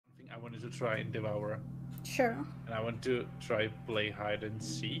wanted to try and devour. Sure. And I want to try play hide and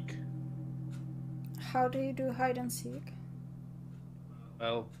seek. How do you do hide and seek?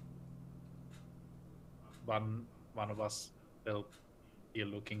 Well, one of us will be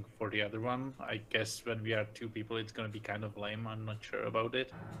looking for the other one. I guess when we are two people, it's gonna be kind of lame. I'm not sure about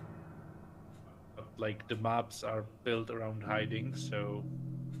it. But like the maps are built around hiding, so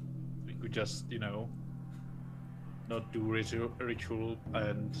we could just, you know, not do ritual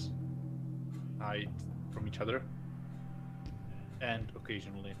and hide from each other, and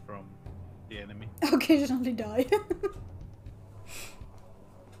occasionally from the enemy. Occasionally die.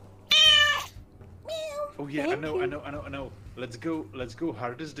 Oh yeah, I know. Let's go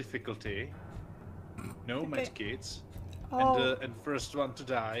hardest difficulty. No medkits. Oh. And first one to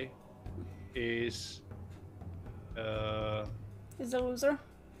die is Is the loser?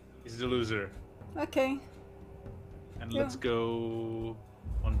 Is the loser. Okay. And let's go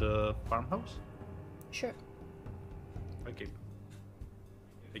on the farmhouse. Sure. Okay.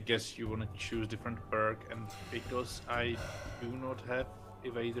 I guess you want to choose different perk, and because I do not have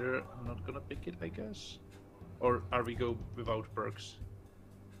evader, I'm not gonna pick it, I guess. Or are we go without perks?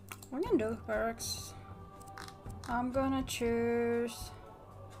 We can do perks. I'm gonna choose.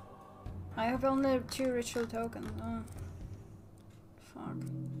 I have only 2 ritual tokens. Oh. Fuck.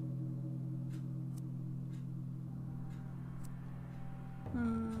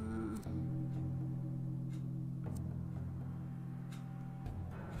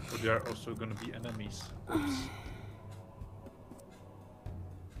 But there are also gonna be enemies. Oops.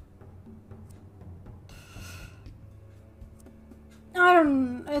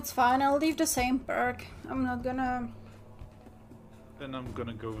 It's fine, I'll leave the same perk. I'm not gonna... Then I'm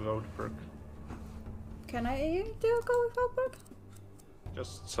gonna go without perk. Can I go without perk?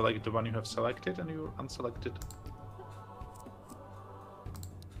 Just select the one you have selected and you're unselected.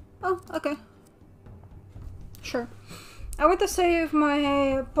 Oh, okay. Sure. I want to save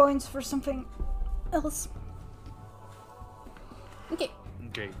my points for something else. Okay.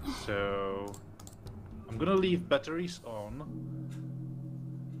 Okay, so... I'm gonna leave batteries on.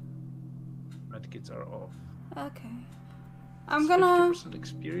 Medkits are off. Okay. I'm gonna... 50%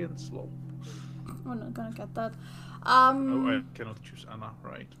 experience, lol. We're not gonna get that. Oh, I cannot choose Anna,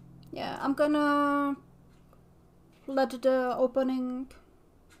 right? Yeah, I'm gonna let the opening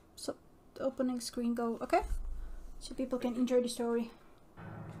screen go, okay? So people can enjoy the story.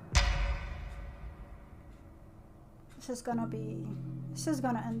 This is gonna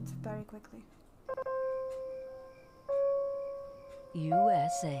end very quickly.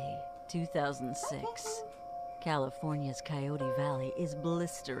 USA, 2006. California's Coyote Valley is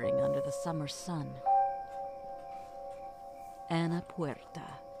blistering under the summer sun. Ana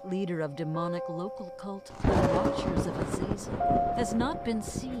Puerta, leader of demonic local cult The Watchers of Azazel, has not been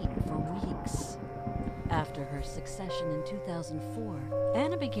seen for weeks. After her succession in 2004,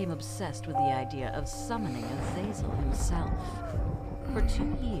 Anna became obsessed with the idea of summoning Azazel himself. For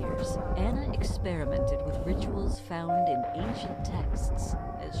 2 years, Anna experimented with rituals found in ancient texts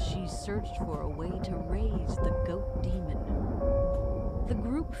as she searched for a way to raise the goat demon. The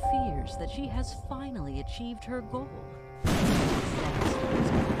group fears that she has finally achieved her goal.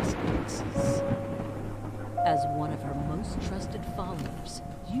 As one of her most trusted followers,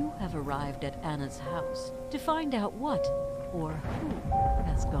 you have arrived at Anna's house to find out what or who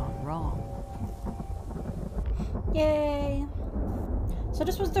has gone wrong. Yay! So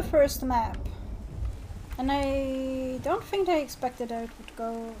this was the first map, and I don't think I expected that it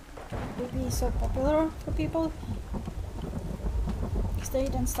would be so popular for people, because they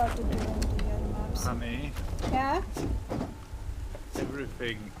then started doing the other maps. Honey. Yeah?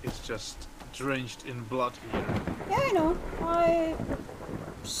 Everything is just drenched in blood here. Yeah, I know. I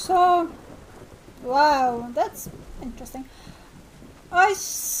saw... Wow, that's interesting. I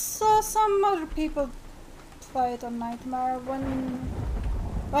saw some other people play it on Nightmare when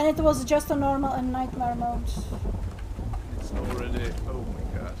it was just a normal and Nightmare mode. It's already... oh my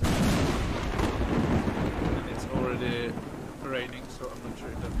god. And it's already raining, so I'm not sure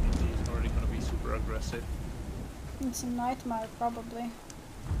if that means he's already gonna be super aggressive. It's a Nightmare, probably.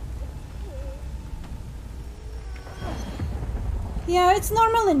 Yeah, it's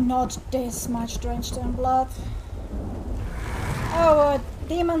normally not this much drenched in blood. Oh,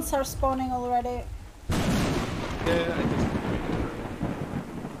 demons are spawning already. Yeah, I just...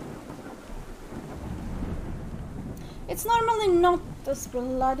 It's normally not this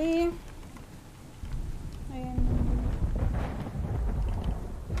bloody. I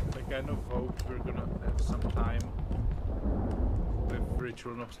kind of hope we're gonna have some time with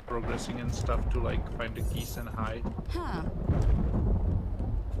ritual not progressing and stuff to like find the keys and hide. Huh.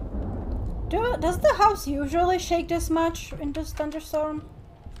 Does the house usually shake this much in this thunderstorm?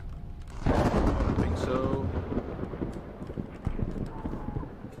 I don't think so.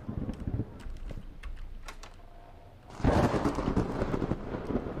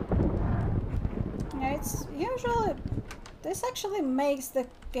 Yeah, it's usually... This actually makes the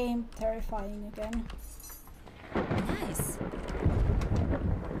game terrifying again. Nice.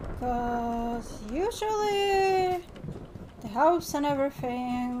 Because usually the house and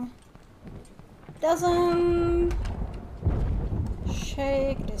everything doesn't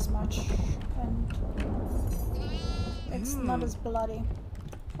shake this much and it's not as bloody.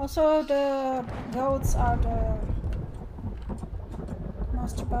 Also the goats are the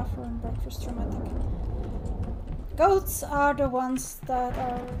master bathroom breakfast room, I think. Goats are the ones that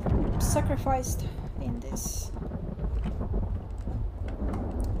are sacrificed in this.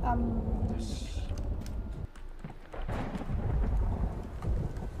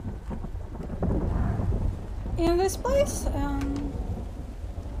 In this place,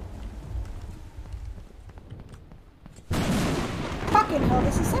 fucking hell,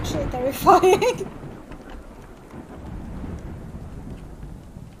 this is actually terrifying.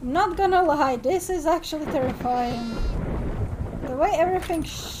 I'm not gonna lie, this is actually terrifying. The way everything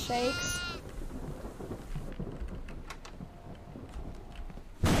shakes.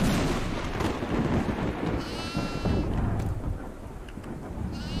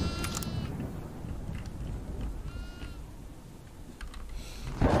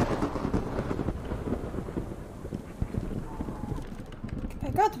 I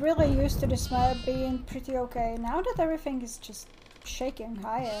got really used to this map being pretty okay. Now that everything is just shaking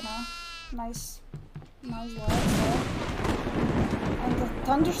higher now. Nice lights there. And the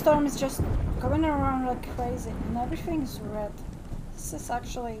thunderstorm is just going around like crazy and everything's red. This is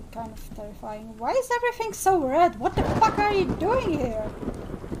actually kind of terrifying. Why is everything so red? What the fuck are you doing here?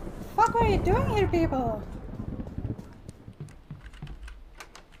 Fuck are you doing here, people?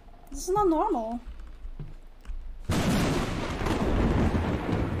 This is not normal.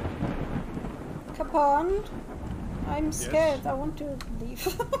 Capon, I'm scared. Yes? I want to leave.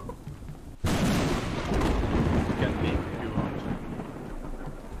 You can leave if you want.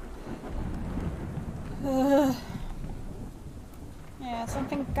 Yeah,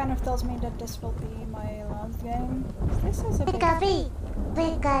 something kind of tells me that this will be my last game. This is a bit Pikachu?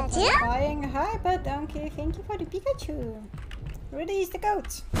 terrifying. Hi, Bud Donkey. Thank you for the Pikachu. Release the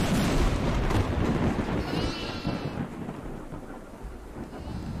goat.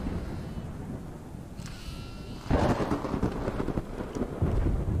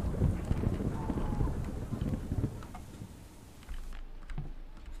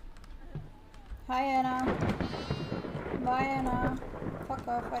 Hi, Anna. Bye, Anna. Fuck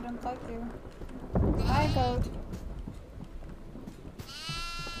off, I don't like you. Hi, goat.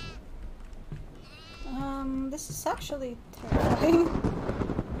 This is actually terrifying.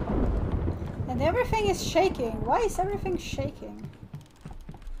 And everything is shaking. Why is everything shaking?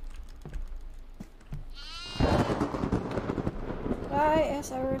 Why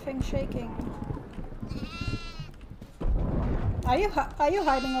is everything shaking? Are you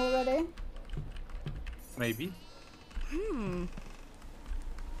hiding already? Maybe.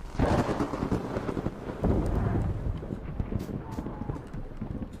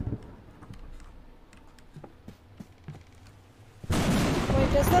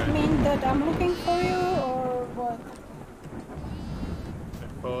 Wait, does that mean that I'm looking for you or what? I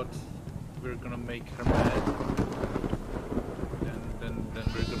thought we're gonna make her mad. Then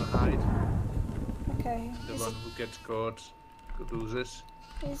we're gonna hide. Okay. The one who gets caught loses.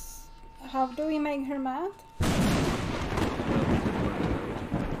 How do we make her mad? Well, we can find it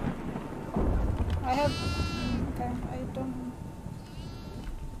out. I have... Okay, I don't...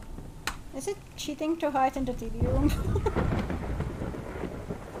 Is it cheating to hide in the TV room?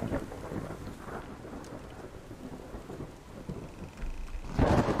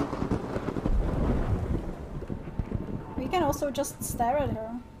 We can also just stare at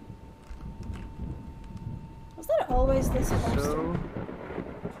her. Was that always this supposed to?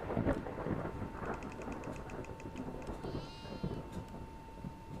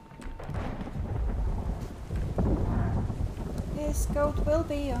 This goat will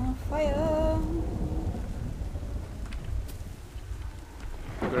be on fire.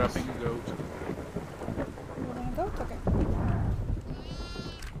 Grabbing a goat. Grabbing a goat? Okay.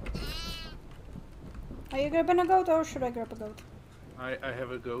 Are you grabbing a goat or should I grab a goat? I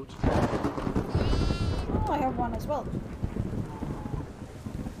have a goat. Oh, I have one as well.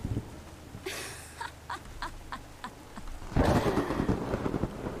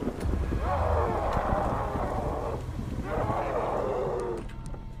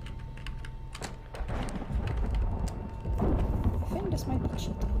 This might be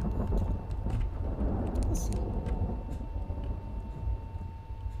cheating, but we'll see.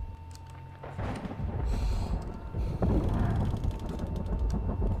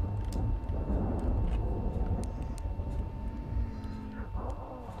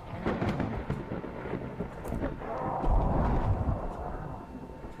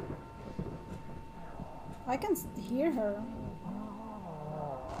 I can hear her.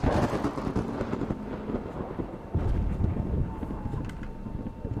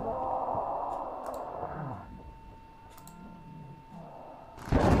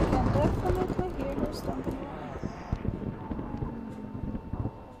 I can definitely hear her stomping around.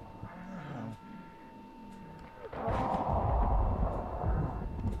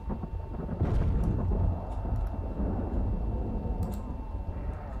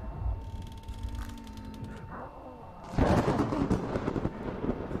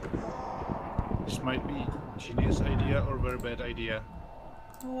 This might be genius idea or very bad idea.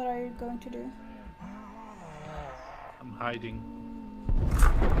 What are you going to do? I'm hiding.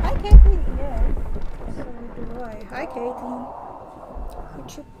 Hi, Katie. Yeah. So do I. Hi, Katie.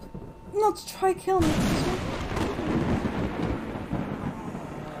 Would you not try kill me?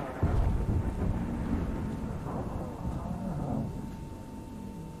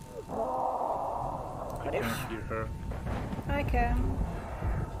 I can't hear her. I can.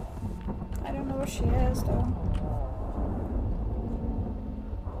 I don't know where she is though.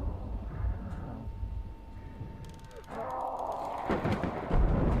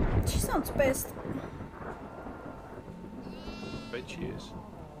 She sounds pissed. Bet she is.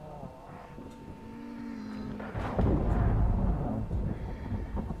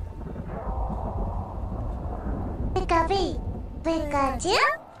 Pikachu?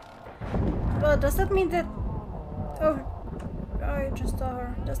 Well, does that mean that... Oh, I just saw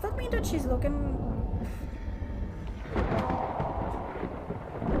her. Does that mean that she's looking...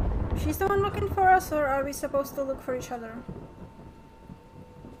 She's the one looking for us, or are we supposed to look for each other?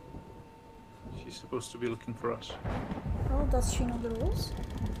 She's supposed to be looking for us. Well, does she know the rules?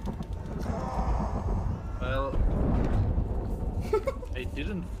 Well, I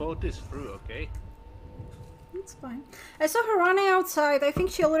didn't thought this through, okay? It's fine. I saw her running outside. I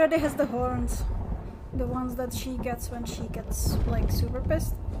think she already has the horns. The ones that she gets when she gets, like, super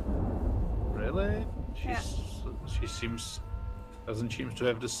pissed. Really? Yeah. She doesn't seem to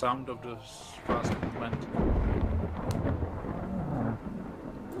have the sound of the fast movement.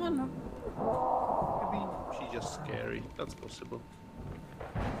 I don't know. Maybe she's just scary. That's possible.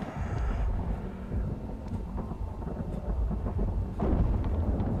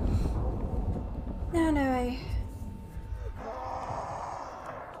 Anyway,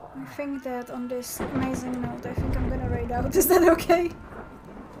 I think that on this amazing note, I think I'm gonna raid out. Is that okay?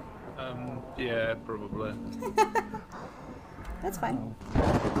 Yeah, probably. That's fine.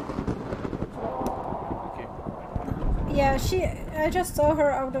 Okay. Yeah, I just saw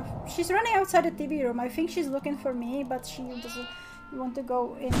her out of... She's running outside the TV room. I think she's looking for me, but she doesn't want to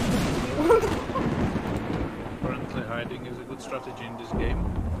go in the TV room. Apparently hiding is a good strategy in this game.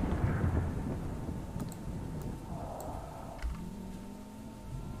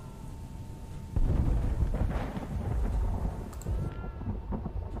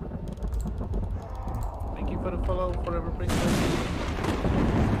 For the follow, forever princess.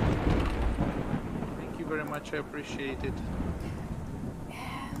 Thank you very much, I appreciate it.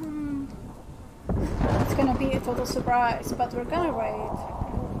 It's gonna be a total surprise, but we're gonna raid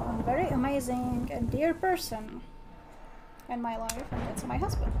a very amazing and dear person in my life, and that's my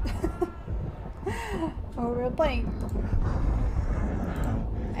husband. Who we're playing.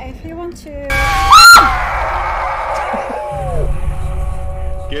 If you want to...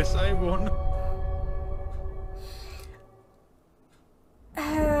 Guess I won.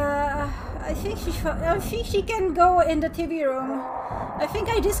 I think she can go in the TV room. I think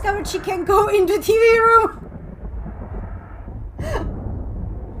I discovered she can go in the TV room.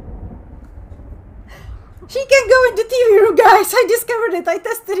 She can go in the TV room, guys. I discovered it. I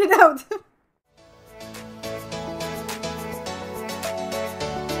tested it out.